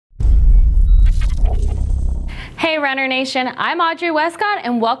Hey Runner Nation, I'm Audrey Westcott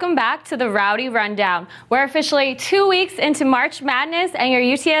and welcome back to the Rowdy Rundown. We're officially 2 weeks into March Madness and your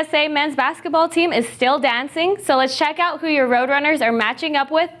UTSA men's basketball team is still dancing, so let's check out who your Roadrunners are matching up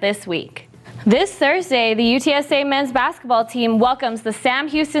with this week. This Thursday, the UTSA men's basketball team welcomes the Sam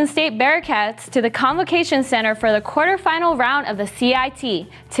Houston State Bearcats to the Convocation Center for the quarterfinal round of the CIT.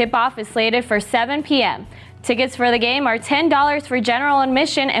 Tip-off is slated for 7 p.m. Tickets for the game are $10 for general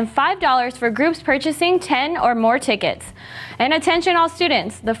admission and $5 for groups purchasing 10 or more tickets. And attention all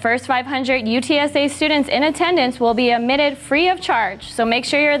students, the first 500 UTSA students in attendance will be admitted free of charge, so make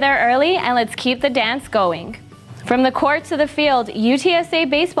sure you're there early and let's keep the dance going. From the court to the field, UTSA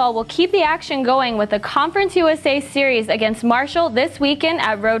baseball will keep the action going with the Conference USA Series against Marshall this weekend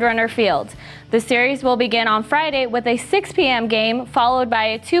at Roadrunner Field. The series will begin on Friday with a 6 p.m. game, followed by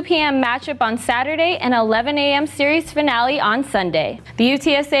a 2 p.m. matchup on Saturday and 11 a.m. series finale on Sunday. The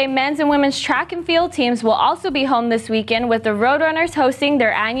UTSA men's and women's track and field teams will also be home this weekend, with the Roadrunners hosting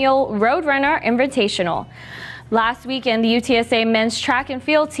their annual Roadrunner Invitational. Last weekend, the UTSA men's track and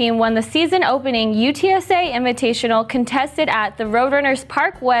field team won the season-opening UTSA Invitational contested at the Roadrunners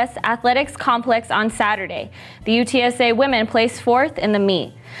Park West Athletics Complex on Saturday. The UTSA women placed fourth in the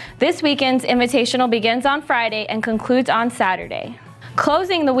meet. This weekend's Invitational begins on Friday and concludes on Saturday.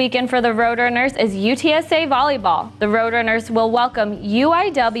 Closing the weekend for the Roadrunners is UTSA Volleyball. The Roadrunners will welcome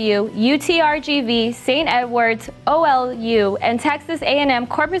UIW, UTRGV, St. Edwards, OLU, and Texas A&M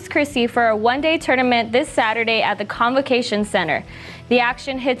Corpus Christi for a one-day tournament this Saturday at the Convocation Center. The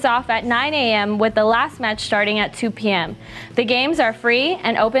action hits off at 9 a.m. with the last match starting at 2 p.m. The games are free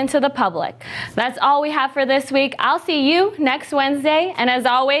and open to the public. That's all we have for this week. I'll see you next Wednesday, and as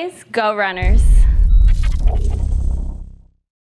always, go Runners!